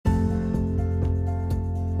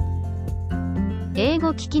英語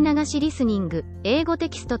聞き流しリスニング、英語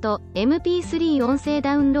テキストと MP3 音声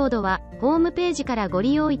ダウンロードはホームページからご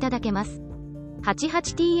利用いただけます。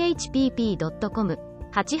88thpp.com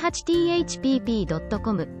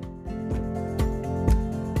 88thpp.com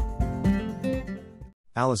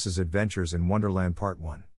Alice's Adventures in Wonderland Part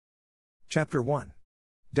 1. Chapter 1.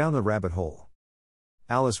 Down the Rabbit Hole.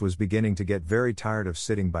 Alice was beginning to get very tired of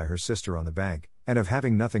sitting by her sister on the bank, and of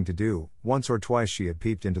having nothing to do. Once or twice she had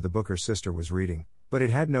peeped into the book her sister was reading, but it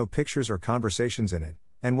had no pictures or conversations in it.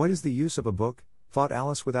 And what is the use of a book, thought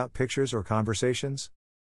Alice, without pictures or conversations?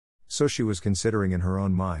 So she was considering in her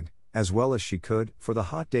own mind, as well as she could, for the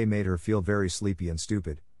hot day made her feel very sleepy and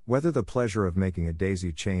stupid, whether the pleasure of making a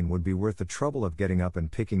daisy chain would be worth the trouble of getting up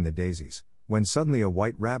and picking the daisies, when suddenly a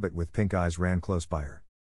white rabbit with pink eyes ran close by her.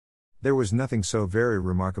 There was nothing so very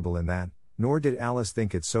remarkable in that, nor did Alice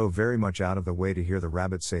think it so very much out of the way to hear the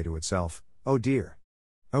rabbit say to itself, "Oh dear!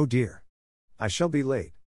 Oh dear! I shall be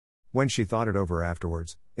late." When she thought it over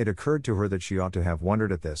afterwards, it occurred to her that she ought to have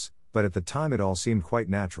wondered at this, but at the time it all seemed quite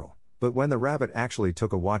natural. But when the rabbit actually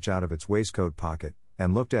took a watch out of its waistcoat pocket,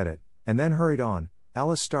 and looked at it, and then hurried on,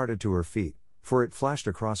 Alice started to her feet, for it flashed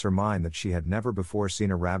across her mind that she had never before seen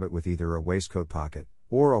a rabbit with either a waistcoat pocket,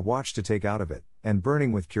 or a watch to take out of it, and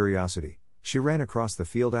burning with curiosity, she ran across the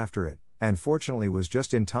field after it, and fortunately was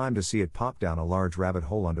just in time to see it pop down a large rabbit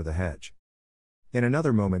hole under the hedge. In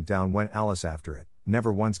another moment down went Alice after it,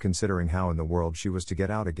 never once considering how in the world she was to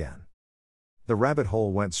get out again. The rabbit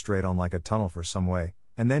hole went straight on like a tunnel for some way,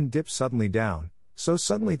 and then dipped suddenly down, so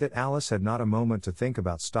suddenly that Alice had not a moment to think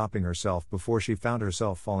about stopping herself before she found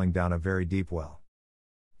herself falling down a very deep well.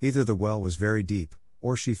 Either the well was very deep,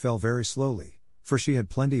 or she fell very slowly, for she had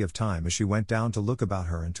plenty of time as she went down to look about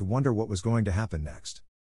her and to wonder what was going to happen next.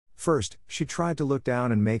 First, she tried to look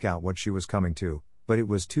down and make out what she was coming to, but it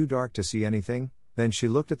was too dark to see anything. Then she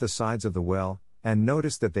looked at the sides of the well, and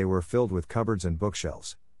noticed that they were filled with cupboards and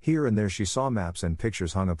bookshelves. Here and there she saw maps and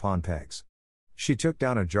pictures hung upon pegs. She took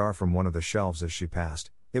down a jar from one of the shelves as she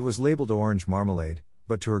passed. It was labeled orange marmalade,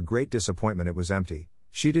 but to her great disappointment it was empty.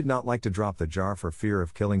 She did not like to drop the jar for fear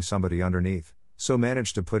of killing somebody underneath, so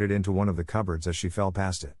managed to put it into one of the cupboards as she fell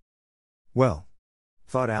past it. "Well,"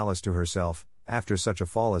 thought Alice to herself, "after such a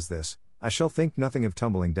fall as this, I shall think nothing of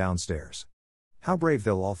tumbling downstairs. How brave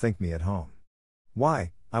they'll all think me at home.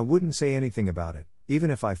 Why, I wouldn't say anything about it,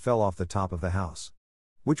 even if I fell off the top of the house."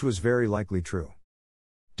 Which was very likely true.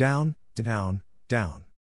 Down, down, down.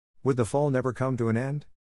 Would the fall never come to an end?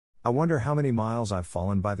 "I wonder how many miles I've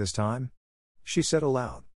fallen by this time?" she said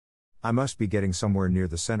aloud. "I must be getting somewhere near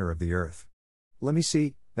the center of the earth. Let me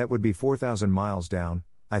see, that would be 4,000 miles down,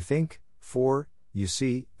 I think, for, you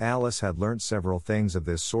see, Alice had learnt several things of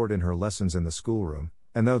this sort in her lessons in the schoolroom,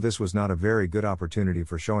 and though this was not a very good opportunity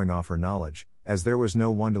for showing off her knowledge, as there was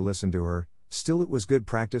no one to listen to her, still it was good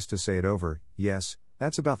practice to say it over. "Yes,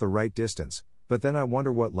 that's about the right distance, but then I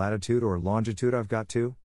wonder what latitude or longitude I've got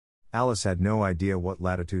to?" Alice had no idea what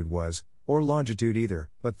latitude was, or longitude either,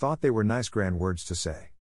 but thought they were nice grand words to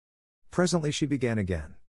say. Presently she began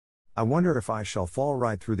again. "I wonder if I shall fall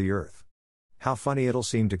right through the earth. How funny it'll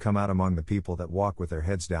seem to come out among the people that walk with their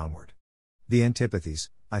heads downward. The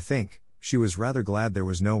antipathies, I think." She was rather glad there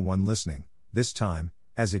was no one listening, this time,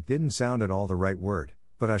 as it didn't sound at all the right word,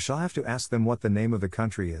 "but I shall have to ask them what the name of the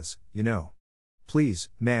country is, you know. Please,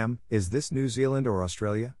 ma'am, is this New Zealand or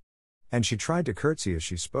Australia?" And she tried to curtsy as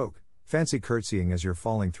she spoke. Fancy curtsying as you're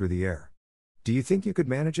falling through the air. "Do you think you could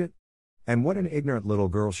manage it? And what an ignorant little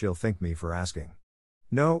girl she'll think me for asking.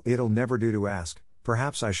 No, it'll never do to ask,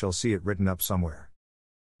 perhaps I shall see it written up somewhere."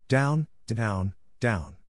 Down, down,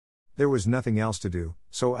 down. There was nothing else to do,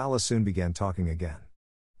 so Alice soon began talking again.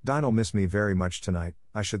 "Dinah'll miss me very much tonight,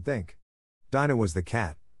 I should think. Dinah was the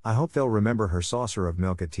cat. I hope they'll remember her saucer of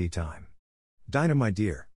milk at tea time. Dinah, my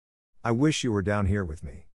dear. I wish you were down here with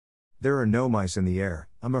me. There are no mice in the air,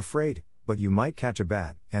 I'm afraid, but you might catch a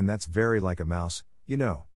bat, and that's very like a mouse, you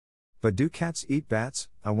know. But do cats eat bats,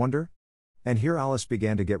 I wonder?" And here Alice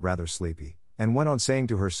began to get rather sleepy, and went on saying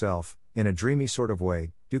to herself, in a dreamy sort of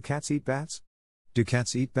way, "Do cats eat bats? Do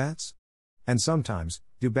cats eat bats? And sometimes,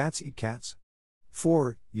 do bats eat cats?"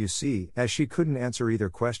 For, you see, as she couldn't answer either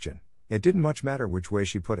question, it didn't much matter which way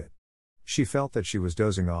she put it. She felt that she was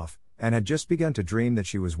dozing off, and had just begun to dream that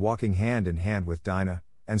she was walking hand in hand with Dinah,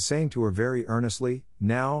 and saying to her very earnestly,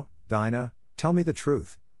 "Now, Dinah, tell me the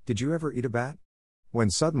truth, did you ever eat a bat?" When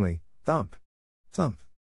suddenly, thump, thump,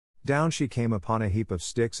 down she came upon a heap of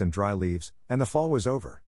sticks and dry leaves, and the fall was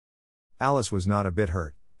over. Alice was not a bit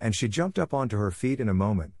hurt, and she jumped up onto her feet in a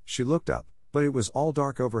moment. She looked up, but it was all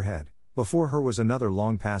dark overhead. Before her was another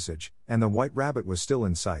long passage, and the white rabbit was still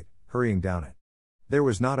in sight, hurrying down it. There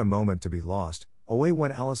was not a moment to be lost. Away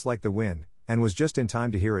went Alice like the wind, and was just in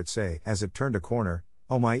time to hear it say, as it turned a corner,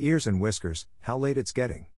 "Oh my ears and whiskers, how late it's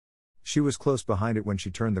getting." She was close behind it when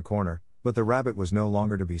she turned the corner, but the rabbit was no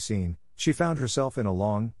longer to be seen. She found herself in a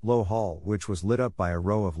long, low hall which was lit up by a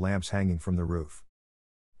row of lamps hanging from the roof.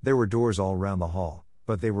 There were doors all round the hall,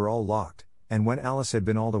 but they were all locked, and when Alice had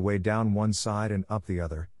been all the way down one side and up the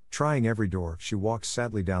other, trying every door, she walked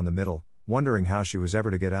sadly down the middle, wondering how she was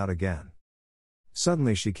ever to get out again.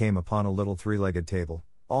 Suddenly she came upon a little three-legged table,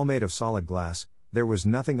 all made of solid glass. There was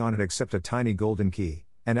nothing on it except a tiny golden key,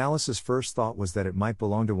 and Alice's first thought was that it might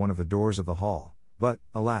belong to one of the doors of the hall, but,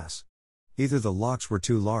 alas! Either the locks were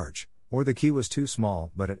too large, or the key was too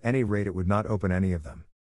small, but at any rate it would not open any of them.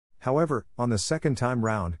 However, on the second time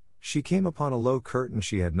round, she came upon a low curtain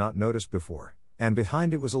she had not noticed before, and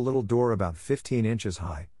behind it was a little door about 15 inches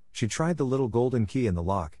high. She tried the little golden key in the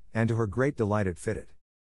lock, and to her great delight it fitted.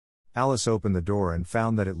 Alice opened the door and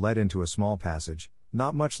found that it led into a small passage,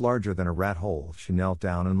 not much larger than a rat hole. She knelt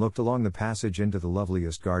down and looked along the passage into the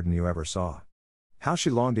loveliest garden you ever saw. How she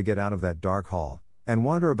longed to get out of that dark hall, and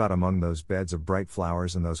wander about among those beds of bright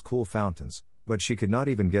flowers and those cool fountains, but she could not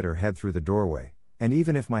even get her head through the doorway, and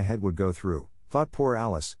even if my head would go through, thought poor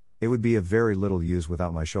Alice, it would be of very little use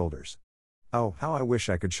without my shoulders. Oh, how I wish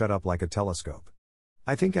I could shut up like a telescope.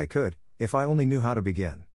 I think I could, if I only knew how to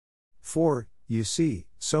begin. For, you see,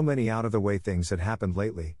 so many out-of-the-way things had happened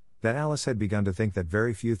lately, that Alice had begun to think that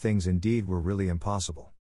very few things indeed were really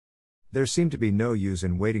impossible. There seemed to be no use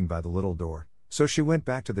in waiting by the little door, so she went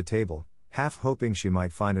back to the table, half hoping she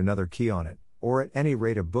might find another key on it, or at any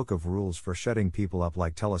rate a book of rules for shutting people up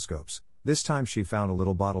like telescopes. This time she found a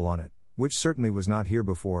little bottle on it, which certainly was not here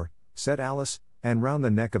before, said Alice, and round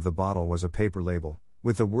the neck of the bottle was a paper label,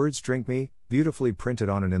 with the words "Drink Me," beautifully printed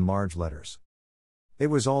on it in large letters. It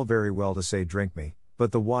was all very well to say "Drink me,"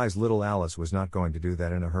 but the wise little Alice was not going to do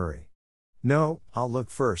that in a hurry. "No, I'll look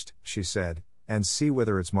first," she said, "and see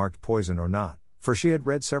whether it's marked poison or not," for she had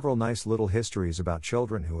read several nice little histories about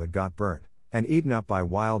children who had got burnt, and eaten up by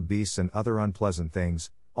wild beasts and other unpleasant things,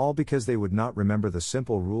 all because they would not remember the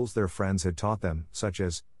simple rules their friends had taught them, such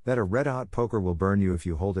as, that a red-hot poker will burn you if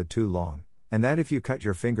you hold it too long, and that if you cut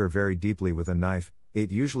your finger very deeply with a knife, it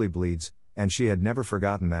usually bleeds, and she had never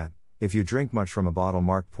forgotten that, if you drink much from a bottle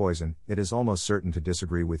marked poison, it is almost certain to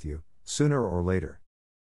disagree with you, sooner or later.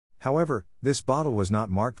 However, this bottle was not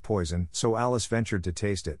marked poison, so Alice ventured to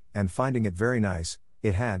taste it, and finding it very nice,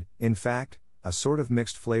 it had, in fact, a sort of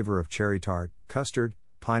mixed flavor of cherry tart, custard,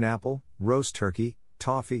 pineapple, roast turkey,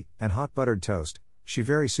 toffee, and hot buttered toast. She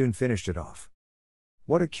very soon finished it off.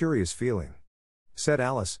 "What a curious feeling," said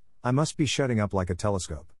Alice, "I must be shutting up like a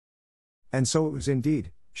telescope." And so it was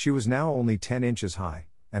indeed. She was now only 10 inches high,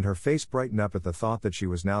 and her face brightened up at the thought that she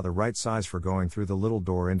was now the right size for going through the little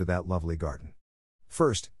door into that lovely garden.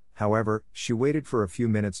 First, however, she waited for a few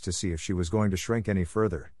minutes to see if she was going to shrink any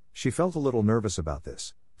further. She felt a little nervous about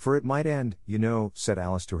this, for it might end, you know, said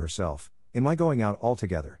Alice to herself, in my going out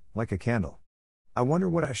altogether, like a candle. I wonder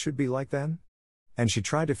what I should be like then? And she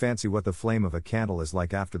tried to fancy what the flame of a candle is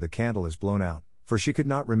like after the candle is blown out, for she could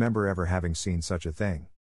not remember ever having seen such a thing.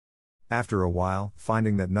 After a while,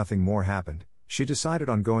 finding that nothing more happened, she decided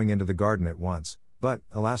on going into the garden at once, but,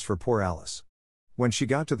 alas for poor Alice. When she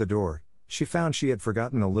got to the door, she found she had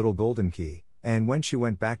forgotten a little golden key, and when she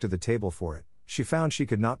went back to the table for it, she found she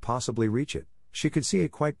could not possibly reach it. She could see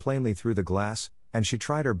it quite plainly through the glass, and she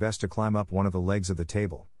tried her best to climb up one of the legs of the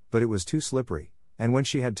table, but it was too slippery, and when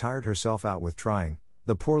she had tired herself out with trying,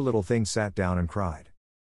 the poor little thing sat down and cried.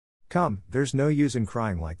 "Come, there's no use in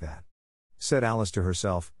crying like that," said Alice to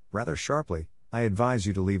herself, rather sharply. "I advise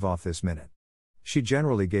you to leave off this minute." She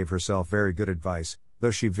generally gave herself very good advice,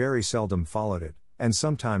 though she very seldom followed it, and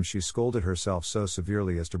sometimes she scolded herself so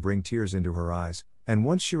severely as to bring tears into her eyes, and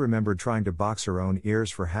once she remembered trying to box her own ears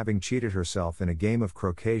for having cheated herself in a game of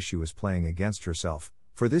croquet she was playing against herself,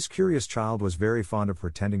 for this curious child was very fond of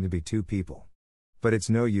pretending to be two people. But it's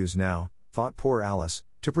no use now, thought poor Alice,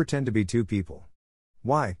 to pretend to be two people.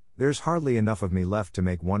 Why, there's hardly enough of me left to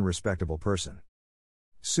make one respectable person.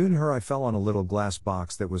 Soon her eye fell on a little glass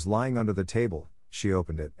box that was lying under the table. She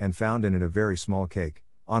opened it and found in it a very small cake,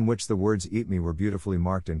 on which the words "Eat me" were beautifully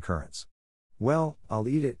marked in currants. "Well, I'll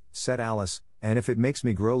eat it," said Alice, "and if it makes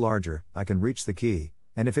me grow larger, I can reach the key,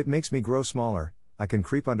 and if it makes me grow smaller, I can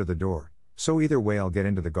creep under the door, so either way I'll get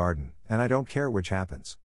into the garden, and I don't care which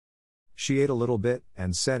happens." She ate a little bit,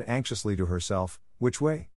 and said anxiously to herself, "Which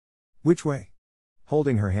way? Which way?"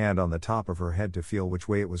 holding her hand on the top of her head to feel which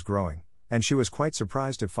way it was growing, and she was quite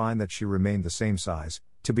surprised to find that she remained the same size.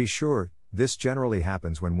 To be sure, this generally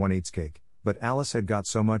happens when one eats cake, but Alice had got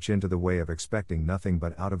so much into the way of expecting nothing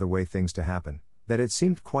but out-of-the-way things to happen, that it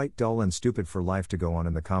seemed quite dull and stupid for life to go on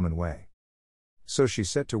in the common way. So she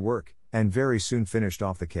set to work, and very soon finished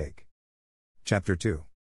off the cake. Chapter 2.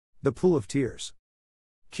 The Pool of Tears.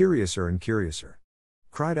 Curiouser and curiouser,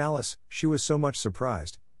 cried Alice. She was so much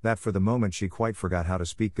surprised, that for the moment she quite forgot how to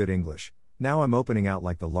speak good English. Now I'm opening out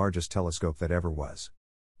like the largest telescope that ever was.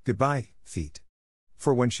 Goodbye, feet.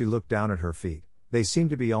 For when she looked down at her feet, they seemed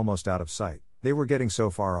to be almost out of sight, they were getting so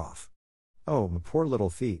far off. Oh, poor little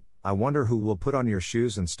feet, I wonder who will put on your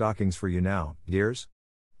shoes and stockings for you now, dears?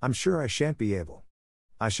 I'm sure I shan't be able.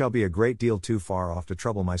 I shall be a great deal too far off to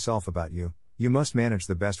trouble myself about you. You must manage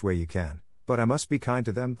the best way you can, but I must be kind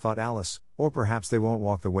to them, thought Alice, or perhaps they won't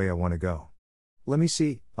walk the way I want to go. Let me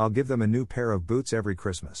see, I'll give them a new pair of boots every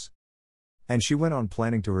Christmas. And she went on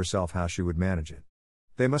planning to herself how she would manage it.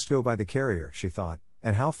 They must go by the carrier, she thought,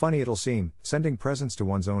 and how funny it'll seem, sending presents to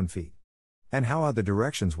one's own feet. And how odd the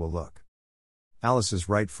directions will look. Alice's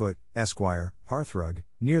right foot, Esquire, hearthrug,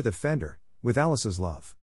 near the fender, with Alice's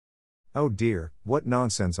love. Oh dear, what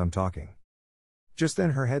nonsense I'm talking. Just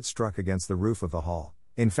then her head struck against the roof of the hall.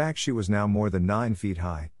 In fact, she was now more than 9 feet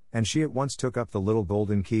high, and she at once took up the little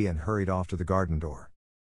golden key and hurried off to the garden door.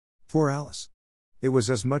 Poor Alice! It was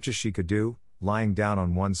as much as she could do, lying down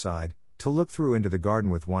on one side, to look through into the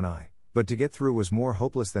garden with one eye, but to get through was more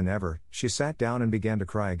hopeless than ever. She sat down and began to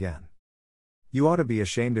cry again. You ought to be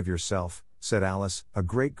ashamed of yourself, said Alice, a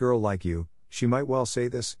great girl like you, she might well say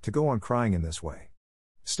this, to go on crying in this way.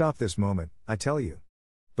 Stop this moment, I tell you.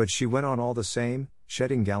 But she went on all the same,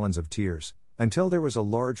 shedding gallons of tears, until there was a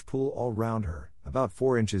large pool all round her, about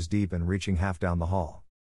 4 inches deep and reaching half down the hall.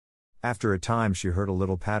 After a time she heard a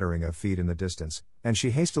little pattering of feet in the distance, and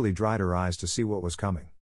she hastily dried her eyes to see what was coming.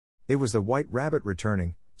 It was the White Rabbit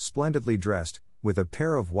returning, splendidly dressed, with a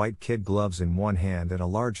pair of white kid gloves in one hand and a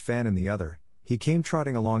large fan in the other. He came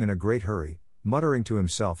trotting along in a great hurry, muttering to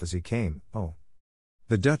himself as he came, "Oh,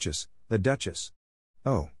 the Duchess, the Duchess.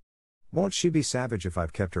 Oh, won't she be savage if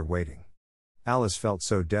I've kept her waiting?" Alice felt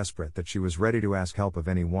so desperate that she was ready to ask help of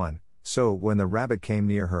any one, so when the rabbit came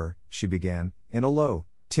near her, she began, in a low,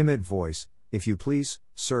 timid voice, "If you please,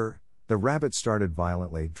 sir." The rabbit started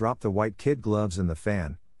violently, dropped the white kid gloves and the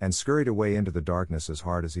fan, and scurried away into the darkness as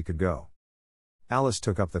hard as he could go. Alice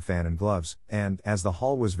took up the fan and gloves, and, as the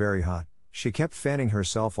hall was very hot, she kept fanning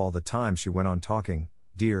herself all the time she went on talking.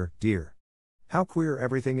 Dear, dear. How queer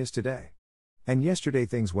everything is today. And yesterday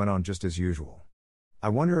things went on just as usual. I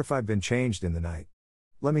wonder if I've been changed in the night.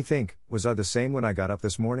 Let me think, was I the same when I got up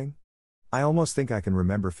this morning? I almost think I can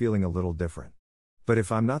remember feeling a little different. But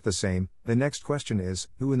if I'm not the same, the next question is,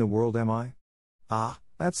 who in the world am I? Ah,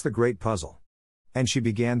 that's the great puzzle. And she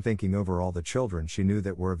began thinking over all the children she knew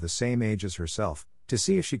that were of the same age as herself, to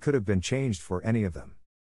see if she could have been changed for any of them.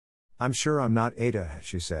 I'm sure I'm not Ada,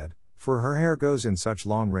 she said, for her hair goes in such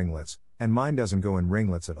long ringlets, and mine doesn't go in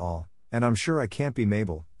ringlets at all, and I'm sure I can't be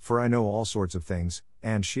Mabel, for I know all sorts of things,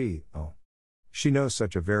 and she knows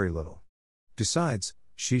such a very little. Besides,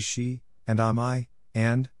 she's she, and I'm I,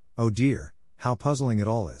 and, oh dear, how puzzling it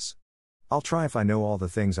all is. I'll try if I know all the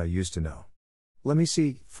things I used to know. Let me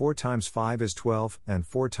see, 4 times 5 is 12, and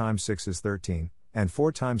 4 times 6 is 13, and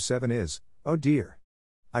 4 times 7 is, oh dear.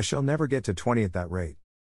 I shall never get to 20 at that rate.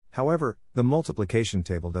 However, the multiplication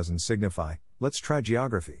table doesn't signify, let's try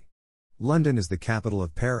geography. London is the capital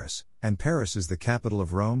of Paris, and Paris is the capital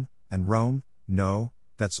of Rome, and Rome, no,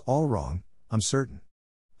 that's all wrong, I'm certain.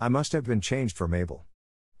 I must have been changed for Mabel.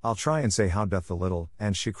 I'll try and say how doth the little,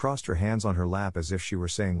 and she crossed her hands on her lap as if she were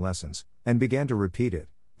saying lessons, and began to repeat it,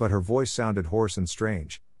 but her voice sounded hoarse and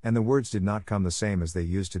strange, and the words did not come the same as they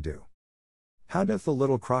used to do. How doth the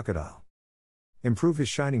little crocodile improve his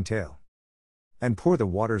shining tail, and pour the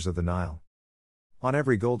waters of the Nile on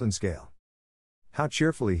every golden scale? How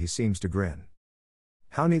cheerfully he seems to grin,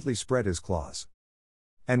 how neatly spread his claws,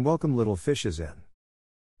 and welcome little fishes in,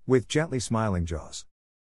 with gently smiling jaws.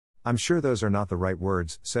 I'm sure those are not the right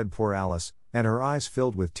words, said poor Alice, and her eyes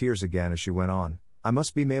filled with tears again as she went on. I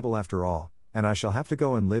must be Mabel after all, and I shall have to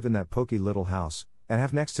go and live in that poky little house, and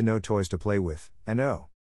have next to no toys to play with, and oh,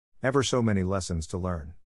 ever so many lessons to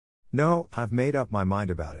learn. No, I've made up my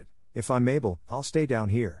mind about it. If I'm Mabel, I'll stay down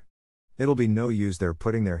here. It'll be no use their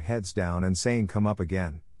putting their heads down and saying come up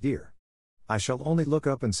again, dear. I shall only look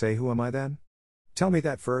up and say who am I then? Tell me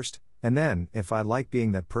that first, and then, if I like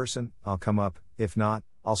being that person, I'll come up, if not,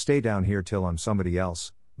 I'll stay down here till I'm somebody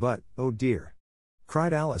else. But, oh dear,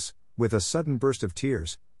 cried Alice, with a sudden burst of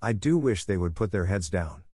tears, I do wish they would put their heads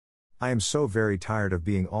down. I am so very tired of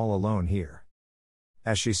being all alone here.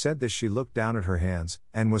 As she said this she looked down at her hands,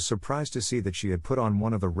 and was surprised to see that she had put on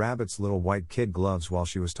one of the rabbit's little white kid gloves while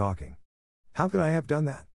she was talking. How could I have done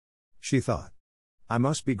that? She thought. I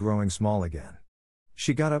must be growing small again.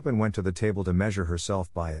 She got up and went to the table to measure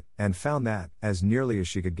herself by it, and found that, as nearly as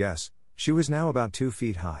she could guess, she was now about 2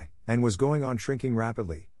 feet high, and was going on shrinking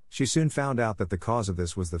rapidly. She soon found out that the cause of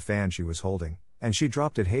this was the fan she was holding, and she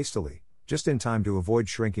dropped it hastily, just in time to avoid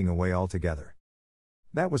shrinking away altogether.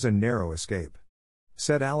 "That was a narrow escape,"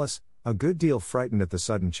 said Alice, a good deal frightened at the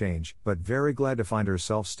sudden change, but very glad to find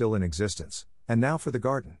herself still in existence. "And now for the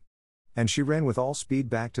garden." And she ran with all speed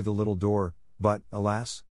back to the little door, but,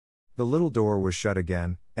 alas! The little door was shut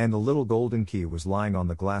again, and the little golden key was lying on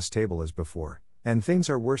the glass table as before. "And things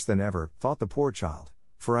are worse than ever," thought the poor child,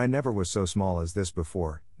 "for I never was so small as this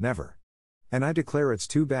before, never. And I declare it's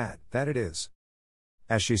too bad, that it is."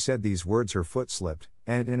 As she said these words her foot slipped,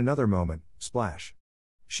 and in another moment, splash!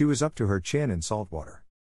 She was up to her chin in salt water.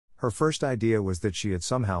 Her first idea was that she had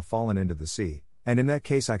somehow fallen into the sea, and in that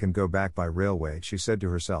case I can go back by railway, she said to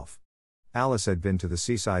herself. Alice had been to the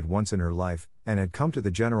seaside once in her life, and had come to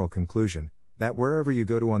the general conclusion, that wherever you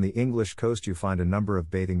go to on the English coast you find a number of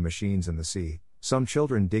bathing machines in the sea, some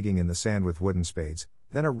children digging in the sand with wooden spades,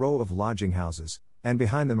 then a row of lodging houses, and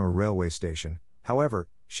behind them a railway station. However,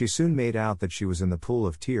 she soon made out that she was in the pool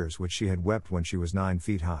of tears which she had wept when she was 9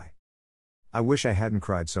 feet high. "I wish I hadn't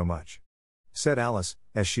cried so much," said Alice,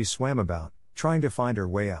 as she swam about, trying to find her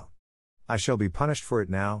way out. "I shall be punished for it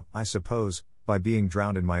now, I suppose, by being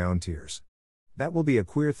drowned in my own tears. That will be a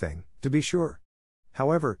queer thing, to be sure.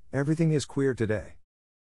 However, everything is queer today."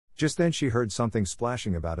 Just then she heard something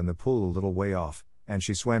splashing about in the pool a little way off, and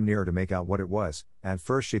she swam nearer to make out what it was. At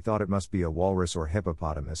first she thought it must be a walrus or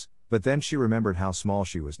hippopotamus, but then she remembered how small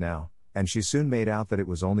she was now, and she soon made out that it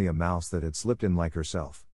was only a mouse that had slipped in like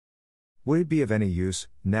herself. Would it be of any use,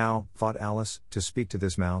 now, thought Alice, to speak to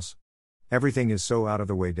this mouse? Everything is so out of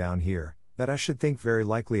the way down here, that I should think very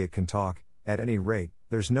likely it can talk. At any rate,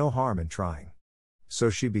 there's no harm in trying. So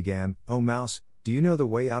she began, "Oh mouse, do you know the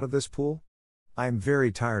way out of this pool? I am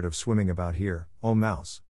very tired of swimming about here, oh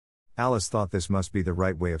mouse." Alice thought this must be the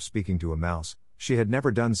right way of speaking to a mouse. She had never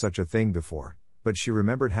done such a thing before, but she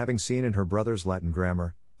remembered having seen in her brother's Latin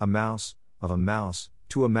grammar, a mouse, of a mouse,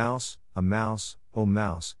 to a mouse, oh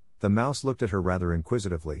mouse. The mouse looked at her rather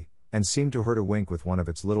inquisitively, and seemed to her to wink with one of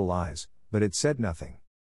its little eyes, but it said nothing.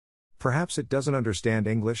 "Perhaps it doesn't understand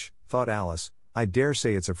English," thought Alice. "I dare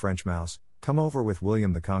say it's a French mouse, come over with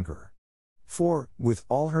William the Conqueror." For, with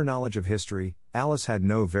all her knowledge of history, Alice had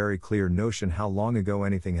no very clear notion how long ago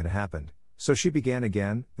anything had happened, so she began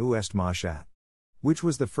again, "Où est ma chatte?" which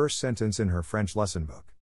was the first sentence in her French lesson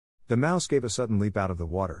book. The mouse gave a sudden leap out of the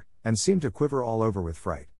water, and seemed to quiver all over with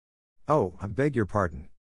fright. "Oh, I beg your pardon,"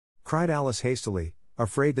 cried Alice hastily,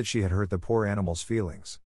 afraid that she had hurt the poor animal's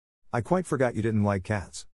feelings. "I quite forgot you didn't like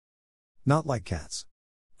cats." "Not like cats?"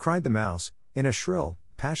 cried the mouse, in a shrill,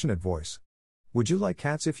 passionate voice. "Would you like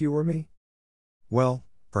cats if you were me?" "Well,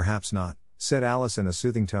 perhaps not," said Alice in a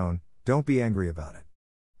soothing tone. "Don't be angry about it.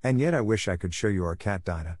 And yet I wish I could show you our cat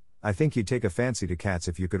Dinah. I think you'd take a fancy to cats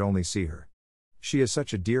if you could only see her. She is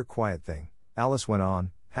such a dear quiet thing," Alice went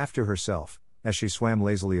on, half to herself, as she swam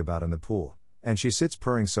lazily about in the pool, "and she sits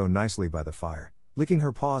purring so nicely by the fire, licking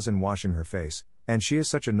her paws and washing her face, and she is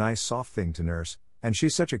such a nice soft thing to nurse, and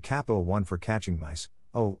she's such a capital one for catching mice."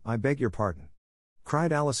 "Oh, I beg your pardon,"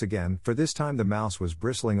 cried Alice again, for this time the mouse was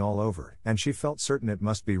bristling all over, and she felt certain it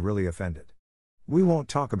must be really offended. "We won't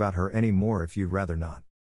talk about her any more if you'd rather not."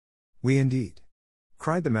 "We indeed,"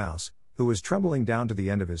 cried the mouse, who was trembling down to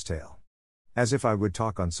the end of his tail. "As if I would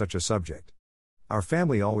talk on such a subject. Our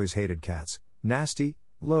family always hated cats, nasty,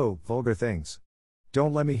 low, vulgar things.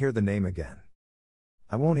 Don't let me hear the name again."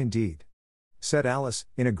 "I won't indeed," said Alice,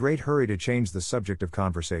 in a great hurry to change the subject of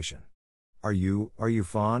conversation. Are you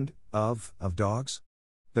fond of dogs?"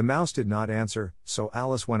 The mouse did not answer, so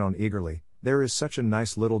Alice went on eagerly, "There is such a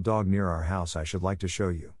nice little dog near our house I should like to show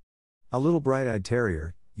you. A little bright-eyed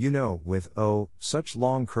terrier, you know, with, such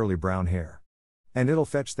long curly brown hair. And it'll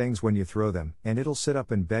fetch things when you throw them, and it'll sit up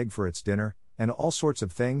and beg for its dinner, and all sorts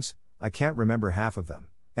of things, I can't remember half of them,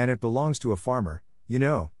 and it belongs to a farmer, you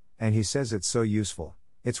know, and he says it's so useful,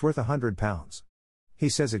 it's worth £100. He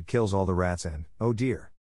says it kills all the rats and, oh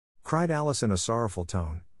dear," cried Alice in a sorrowful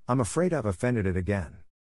tone, "I'm afraid I've offended it again."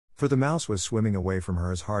 For the mouse was swimming away from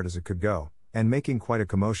her as hard as it could go, and making quite a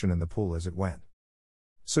commotion in the pool as it went.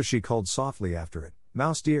 So she called softly after it,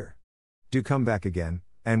 "Mouse dear, do come back again,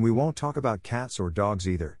 and we won't talk about cats or dogs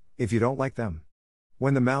either, if you don't like them."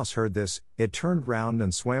 When the mouse heard this, it turned round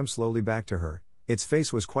and swam slowly back to her. Its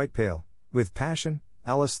face was quite pale, with passion,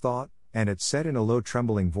 Alice thought, and it said in a low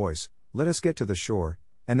trembling voice, "Let us get to the shore,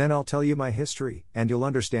 and then I'll tell you my history, and you'll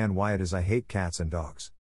understand why it is I hate cats and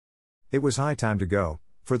dogs." It was high time to go,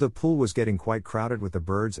 for the pool was getting quite crowded with the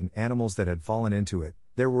birds and animals that had fallen into it,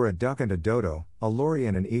 there were a duck and a dodo, a lory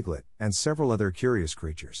and an eaglet, and several other curious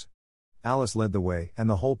creatures. Alice led the way, and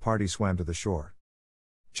the whole party swam to the shore.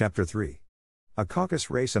 Chapter 3. A caucus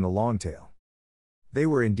race and a longtail. They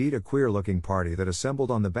were indeed a queer-looking party that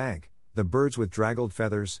assembled on the bank, the birds with draggled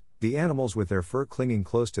feathers, the animals with their fur clinging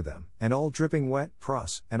close to them, and all dripping wet,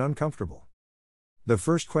 cross, and uncomfortable. The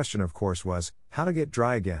first question of course was, how to get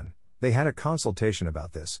dry again. They had a consultation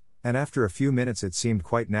about this, and after a few minutes it seemed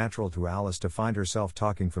quite natural to Alice to find herself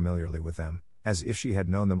talking familiarly with them, as if she had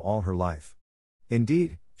known them all her life.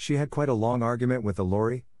 Indeed, she had quite a long argument with the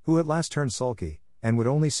lory, who at last turned sulky, and would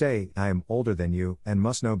only say, "I am older than you, and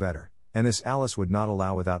must know better," and this Alice would not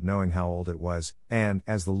allow without knowing how old it was, and,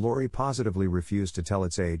 as the lory positively refused to tell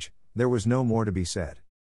its age, there was no more to be said.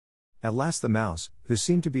 At last the mouse, who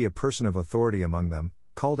seemed to be a person of authority among them,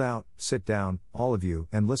 called out, "Sit down, all of you,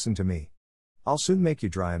 and listen to me. I'll soon make you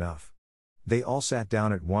dry enough." They all sat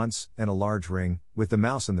down at once, in a large ring, with the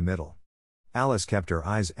mouse in the middle. Alice kept her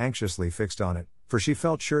eyes anxiously fixed on it, for she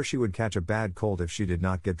felt sure she would catch a bad cold if she did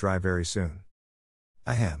not get dry very soon.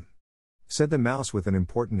 "Ahem," said the mouse with an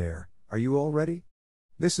important air, "are you all ready?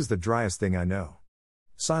 This is the driest thing I know.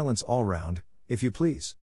 Silence all round, if you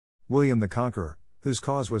please." William the Conqueror, whose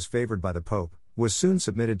cause was favored by the Pope, was soon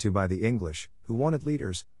submitted to by the English, who wanted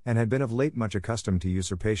leaders, and had been of late much accustomed to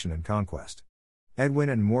usurpation and conquest. Edwin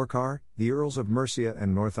and Morcar, the Earls of Mercia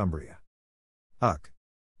and Northumbria. "Uck,"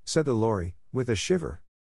 said the lory, with a shiver.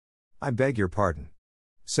 "I beg your pardon,"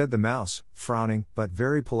 said the mouse, frowning, but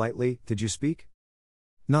very politely. "Did you speak?"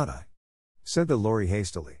 "Not I," said the lory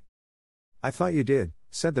hastily. "I thought you did,"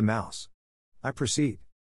 said the mouse. "I proceed.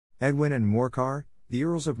 Edwin and Morcar, the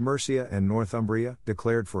Earls of Mercia and Northumbria,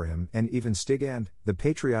 declared for him, and even Stigand, the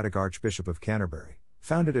patriotic Archbishop of Canterbury,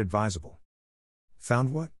 found it advisable."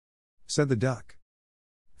 "Found what?" said the duck.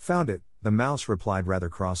 "Found it," the mouse replied rather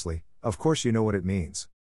crossly. "Of course you know what it means."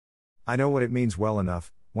 "I know what it means well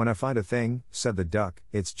enough. When I find a thing," said the duck,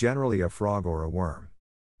 "it's generally a frog or a worm.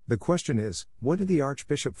 The question is, what did the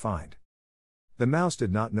Archbishop find?" The mouse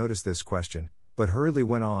did not notice this question, but hurriedly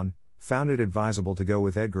went on, "Found it advisable to go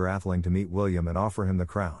with Edgar Atheling to meet William and offer him the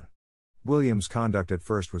crown." William's conduct at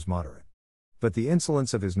first was moderate. "But the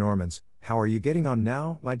insolence of his Normans, how are you getting on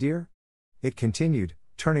now, my dear?" it continued,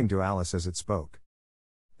 turning to Alice as it spoke.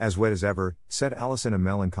 "As wet as ever," said Alice in a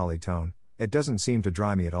melancholy tone. "It doesn't seem to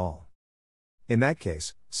dry me at all." "In that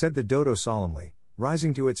case," said the dodo solemnly,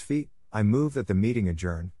 rising to its feet, "I move that the meeting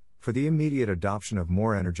adjourn, for the immediate adoption of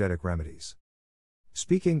more energetic remedies."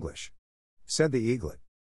 "Speak English," said the eaglet.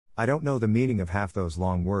 "I don't know the meaning of half those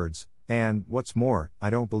long words, and, what's more, I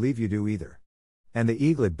don't believe you do either." And the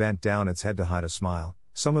eaglet bent down its head to hide a smile.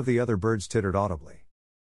 Some of the other birds tittered audibly.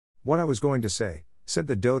 "What I was going to say," said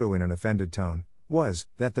the dodo in an offended tone, "was,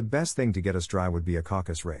 that the best thing to get us dry would be a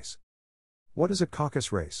caucus race." "What is a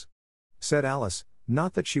caucus race?" said Alice,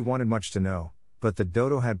 not that she wanted much to know, but the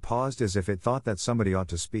dodo had paused as if it thought that somebody ought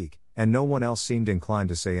to speak, and no one else seemed inclined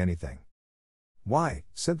to say anything. "Why,"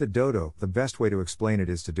 said the dodo, "the best way to explain it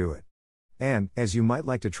is to do it. And, as you might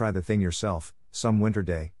like to try the thing yourself, some winter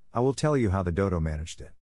day, I will tell you how the dodo managed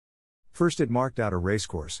it. First it marked out a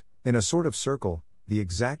racecourse, in a sort of circle, the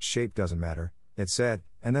exact shape doesn't matter, it said,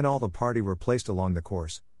 and then all the party were placed along the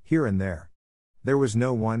course, here and there. There was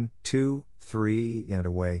no 1, 2, 3, and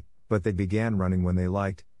away, but they began running when they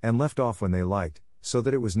liked, and left off when they liked, so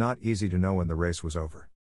that it was not easy to know when the race was over.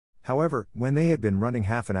 However, when they had been running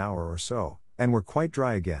half an hour or so, and were quite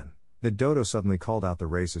dry again, the dodo suddenly called out, 'The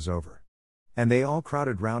race is over.' And they all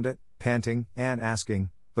crowded round it, panting, and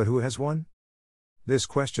asking, 'But who has won?' This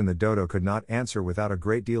question the dodo could not answer without a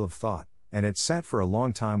great deal of thought, and it sat for a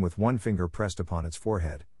long time with one finger pressed upon its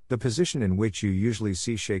forehead, the position in which you usually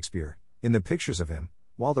see Shakespeare, in the pictures of him,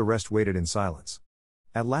 while the rest waited in silence.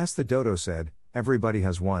 At last the dodo said, 'Everybody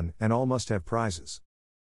has won, and all must have prizes.'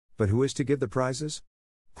 'But who is to give the prizes?'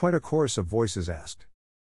 quite a chorus of voices asked.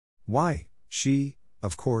 'Why, she,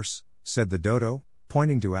 of course,' said the dodo,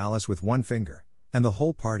 pointing to Alice with one finger, and the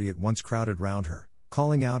whole party at once crowded round her,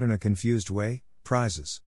 calling out in a confused way,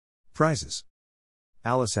 'Prizes! Prizes!'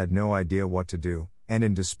 Alice had no idea what to do, and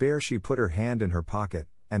in despair she put her hand in her pocket,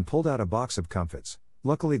 and pulled out a box of comfits.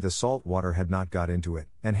 Luckily the salt water had not got into it,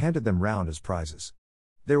 and handed them round as prizes.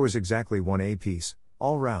 There was exactly 1 apiece,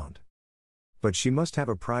 all round. 'But she must have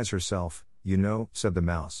a prize herself, you know,' said the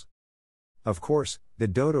mouse. 'Of course,' the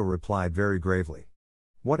dodo replied very gravely.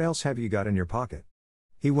 'What else have you got in your pocket?'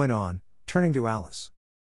 he went on, turning to Alice.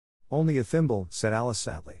 'Only a thimble,' said Alice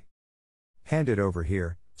sadly. 'Hand it over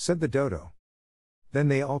here,' said the dodo. Then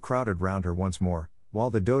they all crowded round her once more, while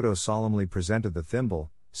the dodo solemnly presented the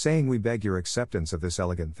thimble, saying, 'We beg your acceptance of this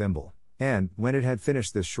elegant thimble,' and, when it had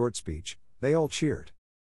finished this short speech, they all cheered.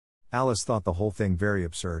 Alice thought the whole thing very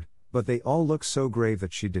absurd, but they all looked so grave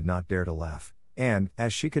that she did not dare to laugh, and,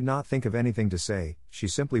 as she could not think of anything to say, she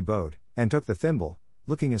simply bowed, and took the thimble,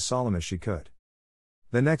 looking as solemn as she could.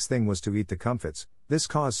 The next thing was to eat the comfits. This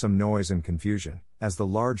caused some noise and confusion, as the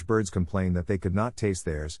large birds complained that they could not taste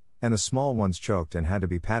theirs, and the small ones choked and had to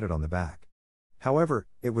be patted on the back. However,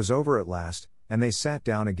 it was over at last, and they sat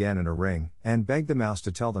down again in a ring, and begged the mouse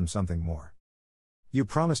to tell them something more. "You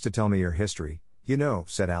promised to tell me your history, you know,"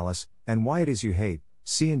 said Alice, "and why it is you hate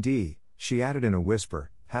C&D, she added in a whisper,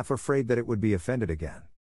 half afraid that it would be offended again.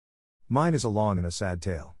 "Mine is a long and a sad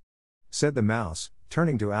tale," said the mouse,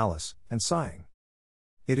 turning to Alice, and sighing.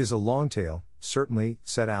 "It is a long tale, certainly,"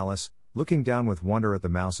 said Alice, looking down with wonder at the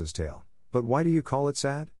mouse's tail, "but why do you call it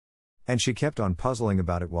sad?" And she kept on puzzling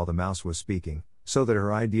about it while the mouse was speaking, so that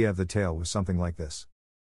her idea of the tale was something like this.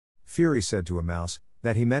 Fury said to a mouse,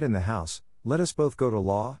 that he met in the house, "Let us both go to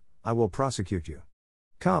law, I will prosecute you.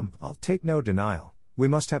 Come, I'll take no denial, we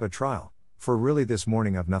must have a trial, for really this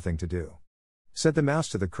morning I've nothing to do." Said the mouse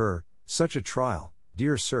to the cur, "Such a trial,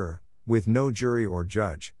 dear sir, with no jury or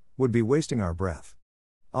judge, would be wasting our breath."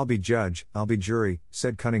 "I'll be judge, I'll be jury,"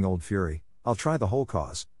 said cunning old Fury, "I'll try the whole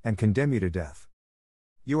cause, and condemn you to death."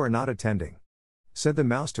 "You are not attending," said the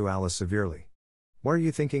mouse to Alice severely. "What are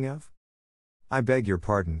you thinking of?" "I beg your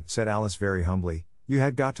pardon," said Alice very humbly, "you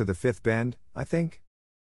had got to the fifth bend, I think?"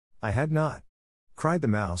 "I had not," cried the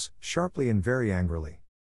mouse, sharply and very angrily.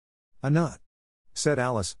 "A nut," said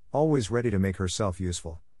Alice, always ready to make herself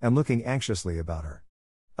useful, and looking anxiously about her.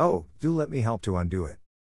 "Oh, do let me help to undo it."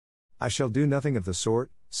 "I shall do nothing of the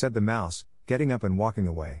sort," said the mouse, getting up and walking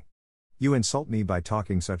away. "You insult me by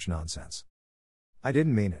talking such nonsense." "I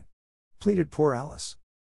didn't mean it," pleaded poor Alice.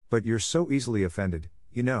 "But you're so easily offended,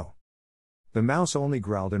 you know." The mouse only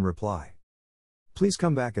growled in reply. "Please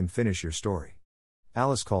come back and finish your story,"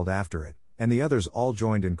 Alice called after it, and the others all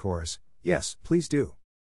joined in chorus, "Yes, please do."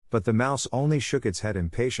 But the mouse only shook its head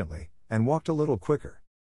impatiently, and walked a little quicker.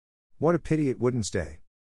 "What a pity it wouldn't stay,"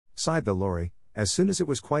 sighed the lorry, as soon as it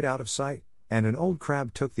was quite out of sight, and an old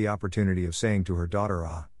crab took the opportunity of saying to her daughter,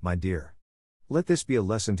 "Ah, my dear, let this be a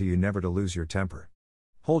lesson to you never to lose your temper."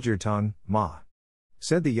 "Hold your tongue, ma,"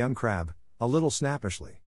 said the young crab, a little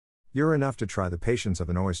snappishly. "You're enough to try the patience of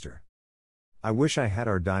an oyster." "I wish I had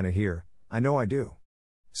our Dinah here, I know I do,"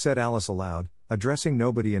 said Alice aloud, addressing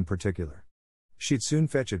nobody in particular. "She'd soon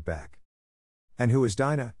fetch it back." "And who is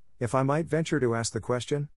Dinah, if I might venture to ask the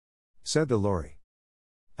question?" said the lorry.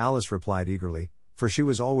 Alice replied eagerly, for she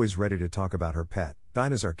was always ready to talk about her pet.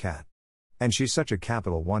 "Dinah's our cat. And she's such a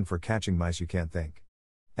capital one for catching mice you can't think.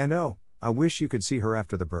 And oh, I wish you could see her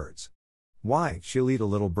after the birds. Why, she'll eat a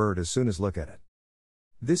little bird as soon as look at it."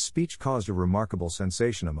 This speech caused a remarkable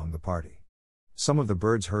sensation among the party. Some of the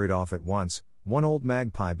birds hurried off at once. One old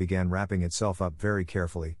magpie began wrapping itself up very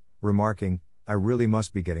carefully, remarking, "I really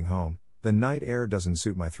must be getting home, the night air doesn't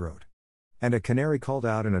suit my throat." And a canary called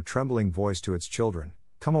out in a trembling voice to its children,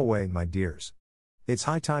 "Come away, my dears. It's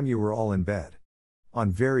high time you were all in bed."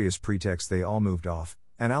 On various pretexts they all moved off,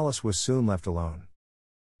 and Alice was soon left alone.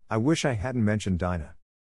 "I wish I hadn't mentioned Dinah,"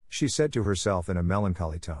 she said to herself in a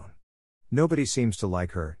melancholy tone. "Nobody seems to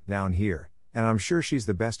like her, down here, and I'm sure she's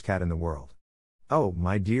the best cat in the world. Oh,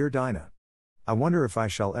 my dear Dinah! I wonder if I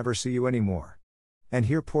shall ever see you any more." And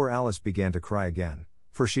here poor Alice began to cry again,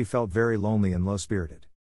 for she felt very lonely and low-spirited.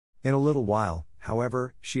 In a little while,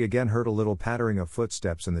 however, she again heard a little pattering of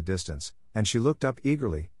footsteps in the distance, and she looked up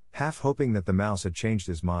eagerly, half hoping that the mouse had changed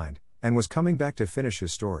his mind, and was coming back to finish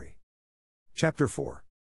his story. Chapter 4.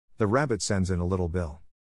 The Rabbit Sends in a Little Bill.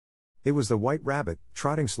 It was the White Rabbit,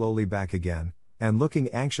 trotting slowly back again, and looking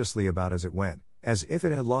anxiously about as it went, as if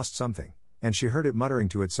it had lost something, and she heard it muttering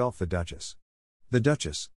to itself, "The Duchess. The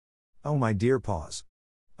Duchess. Oh my dear paws.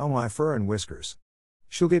 Oh my fur and whiskers.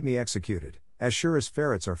 She'll get me executed, as sure as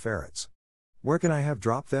ferrets are ferrets. Where can I have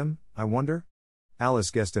dropped them, I wonder?"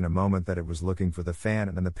 Alice guessed in a moment that it was looking for the fan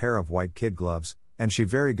and the pair of white kid gloves, and she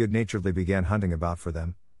very good-naturedly began hunting about for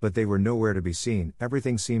them, but they were nowhere to be seen.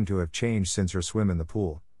 Everything seemed to have changed since her swim in the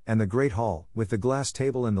pool, and the great hall, with the glass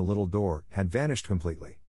table and the little door, had vanished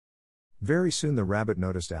completely. Very soon the rabbit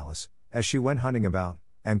noticed Alice, as she went hunting about,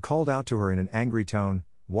 and called out to her in an angry tone,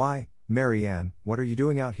 "Why, Mary Ann, what are you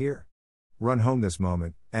doing out here? Run home this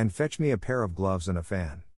moment, and fetch me a pair of gloves and a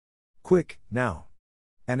fan. Quick, now!"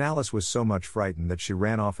 And Alice was so much frightened that she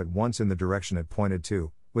ran off at once in the direction it pointed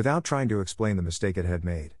to, without trying to explain the mistake it had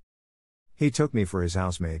made. "He took me for his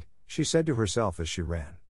housemaid," she said to herself as she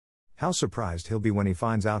ran. "How surprised he'll be when he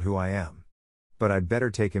finds out who I am. But I'd better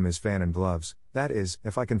take him his fan and gloves, that is,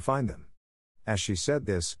 if I can find them." As she said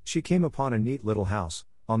this, she came upon a neat little house,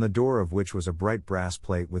 on the door of which was a bright brass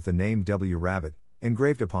plate with the name W. Rabbit,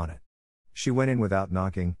 engraved upon it. She went in without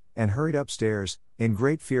knocking, and hurried upstairs, in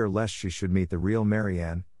great fear lest she should meet the real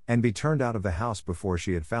Marianne, and be turned out of the house before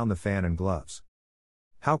she had found the fan and gloves.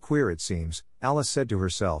 How queer it seems, Alice said to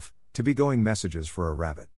herself, to be going messages for a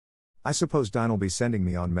rabbit. I suppose Dinah'll be sending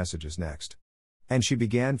me on messages next. And she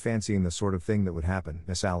began fancying the sort of thing that would happen.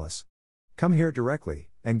 Miss Alice. Come here directly,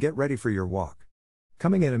 and get ready for your walk.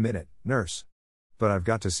 Coming in a minute, nurse. But I've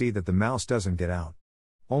got to see that the mouse doesn't get out.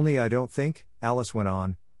 Only I don't think, Alice went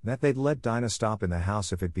on, that they'd let Dinah stop in the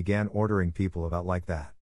house if it began ordering people about like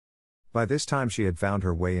that. By this time she had found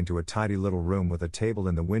her way into a tidy little room with a table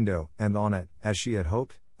in the window, and on it, as she had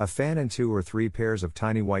hoped, a fan and 2 or 3 pairs of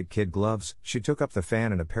tiny white kid gloves. She took up the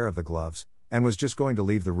fan and a pair of the gloves, and was just going to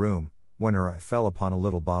leave the room, when her eye fell upon a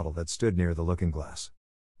little bottle that stood near the looking-glass.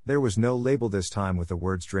 There was no label this time with the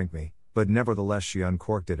words "Drink me," but nevertheless she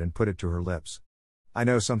uncorked it and put it to her lips. I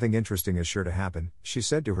know something interesting is sure to happen, she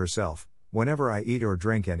said to herself, whenever I eat or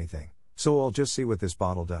drink anything, so I'll just see what this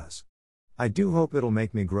bottle does. I do hope it'll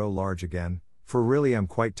make me grow large again, for really I'm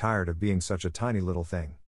quite tired of being such a tiny little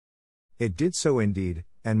thing. It did so indeed,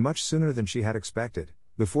 and much sooner than she had expected.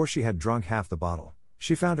 Before she had drunk half the bottle,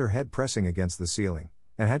 she found her head pressing against the ceiling,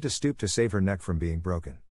 and had to stoop to save her neck from being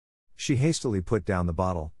broken. She hastily put down the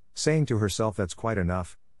bottle, saying to herself, that's quite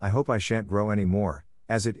enough, I hope I shan't grow any more,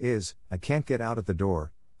 as it is, I can't get out at the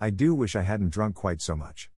door, I do wish I hadn't drunk quite so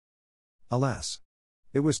much. Alas!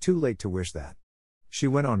 It was too late to wish that. She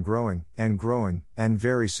went on growing, and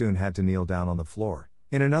very soon had to kneel down on the floor.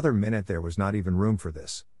 In another minute there was not even room for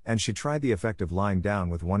this, and she tried the effect of lying down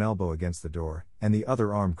with one elbow against the door, and the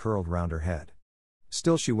other arm curled round her head.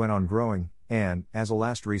 Still she went on growing, and, as a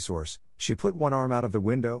last resource, she put one arm out of the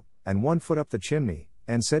window, and one foot up the chimney,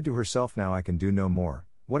 and said to herself, now I can do no more,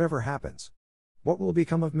 whatever happens. What will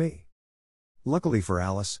become of me? Luckily for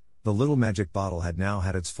Alice, the little magic bottle had now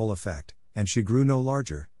had its full effect, and she grew no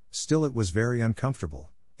larger. Still it was very uncomfortable,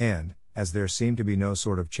 and, as there seemed to be no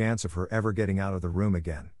sort of chance of her ever getting out of the room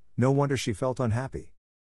again, no wonder she felt unhappy.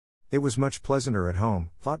 It was much pleasanter at home,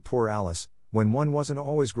 thought poor Alice, when one wasn't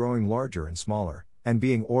always growing larger and smaller, and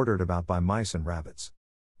being ordered about by mice and rabbits.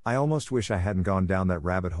 I almost wish I hadn't gone down that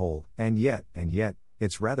rabbit hole, and yet,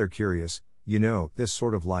 it's rather curious, you know, this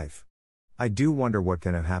sort of life. I do wonder what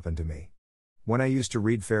can have happened to me. When I used to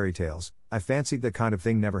read fairy tales, I fancied that kind of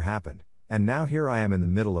thing never happened, and now here I am in the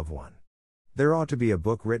middle of one. There ought to be a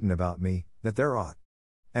book written about me, that there ought.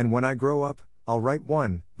 And when I grow up, I'll write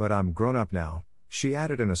one, but I'm grown up now, she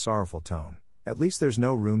added in a sorrowful tone. At least there's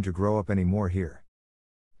no room to grow up any more here.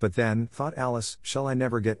 But then, thought Alice, shall I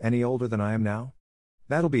never get any older than I am now?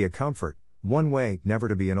 That'll be a comfort, one way, never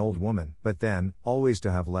to be an old woman, but then, always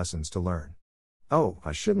to have lessons to learn. Oh,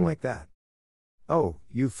 I shouldn't like that. Oh,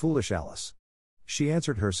 you foolish Alice. She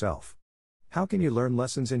answered herself. How can you learn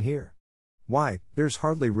lessons in here? Why, there's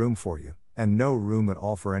hardly room for you, and no room at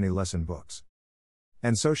all for any lesson books.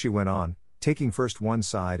 And so she went on, taking first one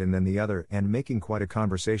side and then the other, and making quite a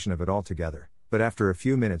conversation of it altogether, but after a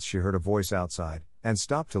few minutes she heard a voice outside, and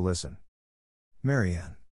stopped to listen.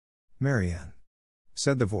 Marianne. Marianne.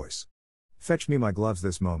 Said the voice. Fetch me my gloves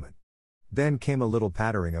this moment. Then came a little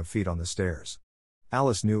pattering of feet on the stairs.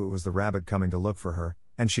 Alice knew it was the rabbit coming to look for her,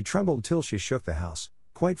 and she trembled till she shook the house,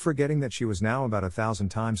 quite forgetting that she was now about 1,000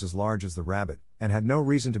 times as large as the rabbit, and had no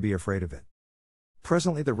reason to be afraid of it.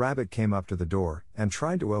 Presently the rabbit came up to the door, and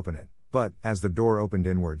tried to open it, but, as the door opened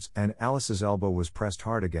inwards, and Alice's elbow was pressed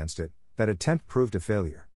hard against it, that attempt proved a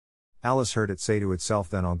failure. Alice heard it say to itself,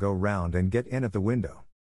 then I'll go round and get in at the window.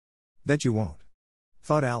 That you won't,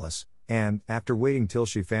 thought Alice, and, after waiting till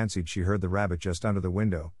she fancied she heard the rabbit just under the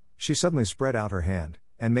window, she suddenly spread out her hand,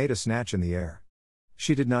 and made a snatch in the air.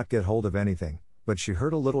 She did not get hold of anything, but she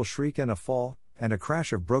heard a little shriek and a fall, and a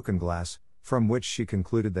crash of broken glass, from which she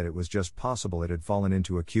concluded that it was just possible it had fallen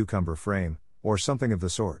into a cucumber frame, or something of the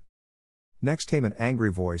sort. Next came an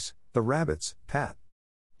angry voice, the rabbit's, Pat.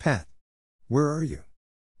 Pat. Where are you?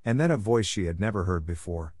 And then a voice she had never heard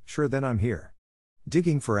before, sure then I'm here.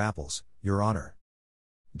 Digging for apples, Your Honor.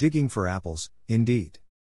 Digging for apples, indeed.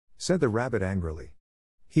 Said the rabbit angrily.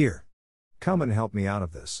 Here. Come and help me out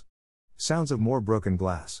of this. Sounds of more broken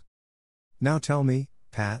glass. Now tell me,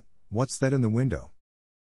 Pat, what's that in the window?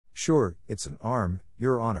 Sure, it's an arm,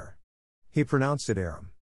 Your Honor. He pronounced it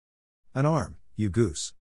arum. An arm, you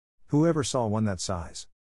goose. Whoever saw one that size?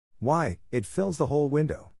 Why, it fills the whole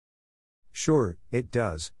window. Sure, it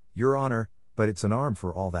does, Your Honor, but it's an arm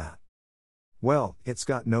for all that. Well, it's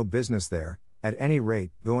got no business there, at any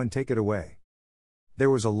rate, go and take it away. There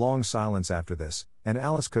was a long silence after this, and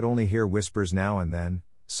Alice could only hear whispers now and then,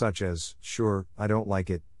 such as, sure, I don't like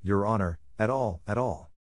it, Your Honor, at all.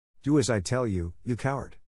 Do as I tell you, you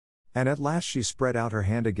coward. And at last she spread out her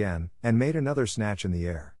hand again, and made another snatch in the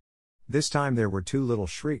air. This time there were 2 little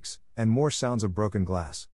shrieks, and more sounds of broken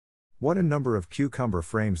glass. What a number of cucumber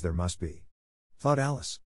frames there must be, thought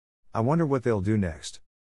Alice. I wonder what they'll do next.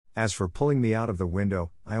 As for pulling me out of the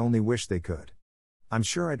window, I only wish they could. I'm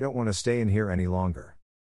sure I don't want to stay in here any longer.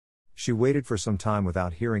 She waited for some time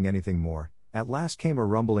without hearing anything more. At last came a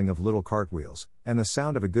rumbling of little cartwheels, and the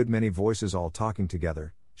sound of a good many voices all talking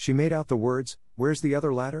together. She made out the words, "Where's the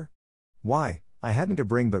other ladder? Why, I hadn't to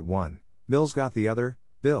bring but one. Bill's got the other,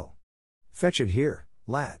 Bill. Fetch it here,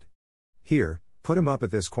 lad. Here, put 'em up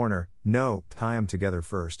at this corner. No, tie 'em together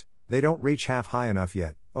first. They don't reach half high enough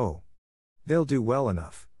yet. Oh. They'll do well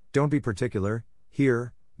enough. Don't be particular.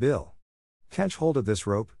 Here, Bill. Catch hold of this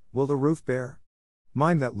rope. Will the roof bear?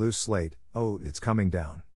 Mind that loose slate. Oh, it's coming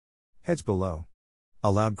down. Heads below."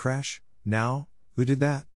 A loud crash. Now, who did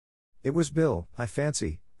that? It was Bill, I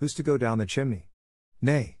fancy. Who's to go down the chimney?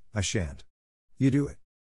 Nay, I shan't. You do it.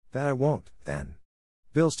 That I won't, then.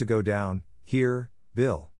 Bill's to go down. Here,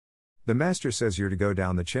 Bill. The master says you're to go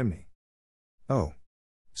down the chimney. Oh.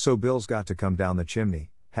 So Bill's got to come down the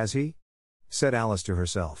chimney, has he? Said Alice to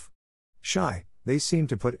herself. Shy, they seem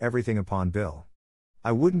to put everything upon Bill.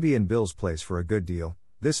 I wouldn't be in Bill's place for a good deal.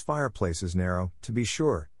 This fireplace is narrow, to be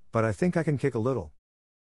sure, but I think I can kick a little.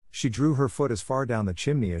 She drew her foot as far down the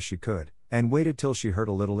chimney as she could, and waited till she heard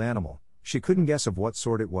a little animal, she couldn't guess of what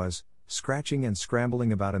sort it was, scratching and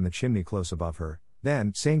scrambling about in the chimney close above her.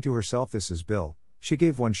 Then, saying to herself, "This is Bill," she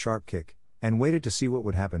gave one sharp kick, and waited to see what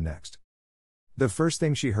would happen next. The first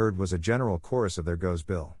thing she heard was a general chorus of "There goes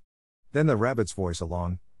Bill." Then the rabbit's voice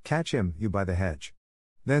along, "Catch him, you by the hedge."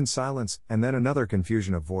 Then silence, and then another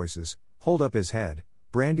confusion of voices, "Hold up his head,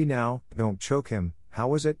 brandy now, don't choke him, how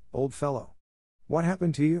was it, old fellow? What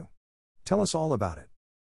happened to you? Tell us all about it."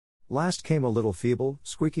 Last came a little feeble,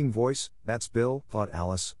 squeaking voice, "That's Bill," thought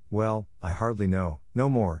Alice. "Well, I hardly know, no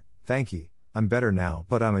more, thank ye, I'm better now,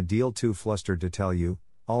 but I'm a deal too flustered to tell you.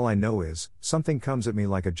 All I know is, something comes at me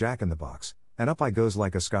like a jack-in-the-box, and up I goes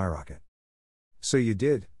like a skyrocket." "So you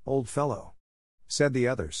did, old fellow," said the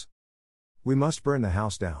others. "We must burn the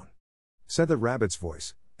house down," said the rabbit's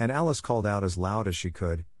voice, and Alice called out as loud as she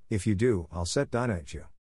could, "If you do, I'll set dynamite you."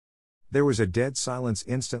 There was a dead silence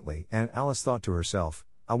instantly, and Alice thought to herself,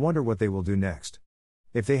 "I wonder what they will do next.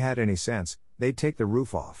 If they had any sense, they'd take the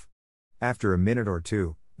roof off." After a minute or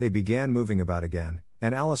two, they began moving about again,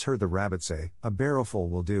 and Alice heard the rabbit say, "A barrowful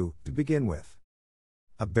will do, to begin with."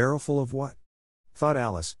 A barrowful of what? Thought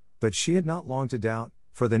Alice, but she had not long to doubt,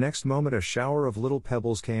 for the next moment a shower of little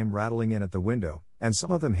pebbles came rattling in at the window, and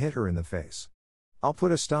some of them hit her in the face. "I'll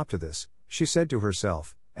put a stop to this," she said to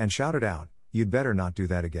herself, and shouted out, "You'd better not do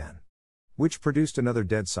that again." Which produced another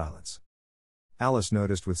dead silence. Alice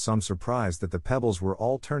noticed with some surprise that the pebbles were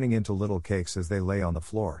all turning into little cakes as they lay on the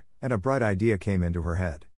floor, and a bright idea came into her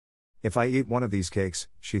head. "If I eat one of these cakes,"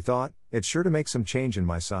 she thought, "it's sure to make some change in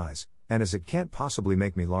my size, and as it can't possibly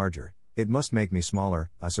make me larger, it must make me smaller,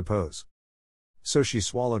 I suppose." So she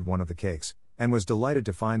swallowed one of the cakes, and was delighted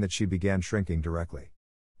to find that she began shrinking directly.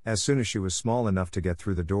 As soon as she was small enough to get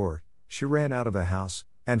through the door, she ran out of the house,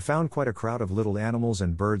 and found quite a crowd of little animals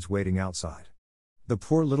and birds waiting outside. The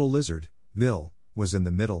poor little lizard, Bill, was in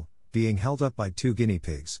the middle, being held up by 2 guinea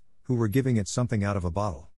pigs, who were giving it something out of a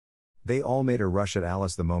bottle. They all made a rush at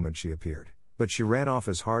Alice the moment she appeared, but she ran off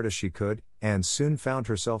as hard as she could, and soon found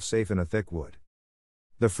herself safe in a thick wood.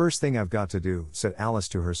 "The first thing I've got to do," said Alice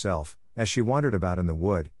to herself, as she wandered about in the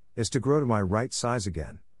wood, "is to grow to my right size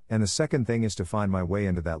again, and the second thing is to find my way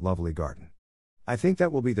into that lovely garden. I think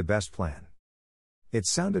that will be the best plan." It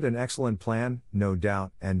sounded an excellent plan, no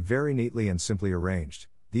doubt, and very neatly and simply arranged.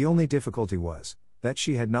 The only difficulty was, that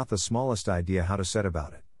she had not the smallest idea how to set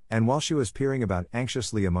about it, and while she was peering about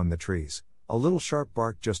anxiously among the trees, a little sharp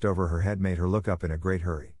bark just over her head made her look up in a great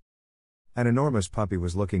hurry. An enormous puppy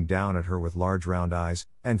was looking down at her with large round eyes,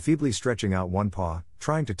 and feebly stretching out one paw,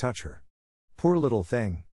 trying to touch her. "Poor little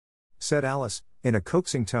thing," said Alice, in a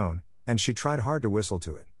coaxing tone, and she tried hard to whistle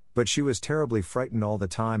to it, but she was terribly frightened all the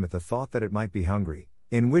time at the thought that it might be hungry,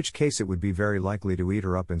 in which case it would be very likely to eat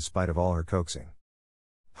her up in spite of all her coaxing.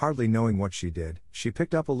 Hardly knowing what she did, she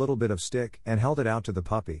picked up a little bit of stick and held it out to the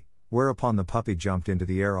puppy, whereupon the puppy jumped into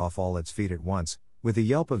the air off all its feet at once, with a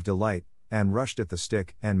yelp of delight, and rushed at the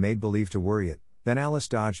stick and made believe to worry it. Then Alice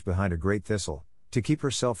dodged behind a great thistle, to keep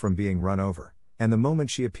herself from being run over, and the moment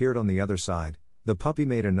she appeared on the other side, the puppy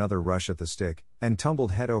made another rush at the stick, and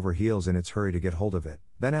tumbled head over heels in its hurry to get hold of it.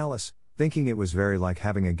 Then Alice, thinking it was very like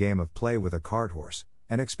having a game of play with a cart horse,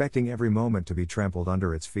 and expecting every moment to be trampled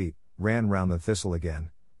under its feet, ran round the thistle again.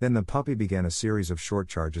 Then the puppy began a series of short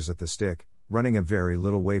charges at the stick, running a very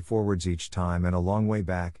little way forwards each time and a long way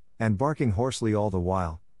back, and barking hoarsely all the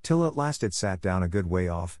while, till at last it sat down a good way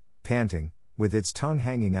off, panting, with its tongue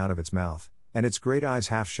hanging out of its mouth, and its great eyes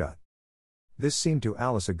half shut. This seemed to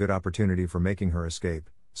Alice a good opportunity for making her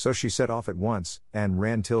escape, so she set off at once, and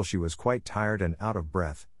ran till she was quite tired and out of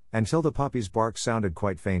breath, and till the puppy's bark sounded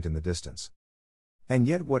quite faint in the distance. "And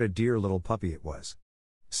yet what a dear little puppy it was,"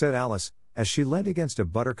 said Alice, as she leant against a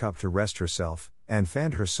buttercup to rest herself, and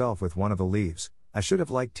fanned herself with one of the leaves. "I should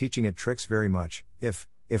have liked teaching it tricks very much, if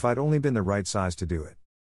I'd only been the right size to do it.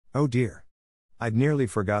 Oh dear! I'd nearly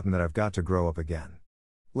forgotten that I've got to grow up again.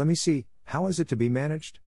 Let me see, how is it to be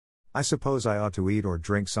managed? I suppose I ought to eat or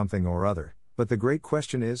drink something or other, but the great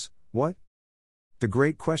question is, what?" The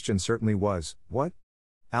great question certainly was, what?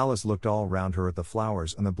 Alice looked all round her at the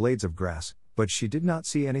flowers and the blades of grass, but she did not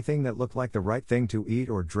see anything that looked like the right thing to eat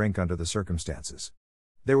or drink under the circumstances.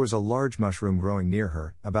 There was a large mushroom growing near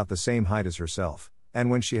her, about the same height as herself, and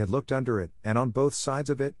when she had looked under it, and on both sides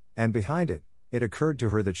of it, and behind it, it occurred to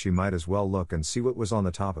her that she might as well look and see what was on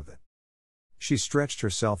the top of it. She stretched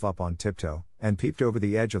herself up on tiptoe, and peeped over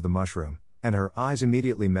the edge of the mushroom, and her eyes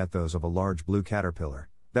immediately met those of a large blue caterpillar,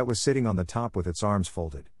 that was sitting on the top with its arms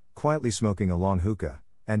folded, quietly smoking a long hookah,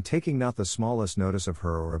 and taking not the smallest notice of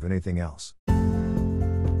her or of anything else.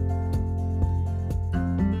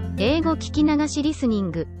 英語聞き流しリスニ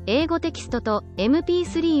ング、英語テキストと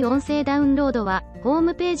MP3 音声ダウンロードは、ホー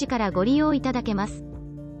ムページからご利用いただけます。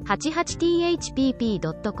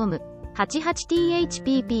88thpp.com、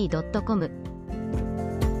88thpp.com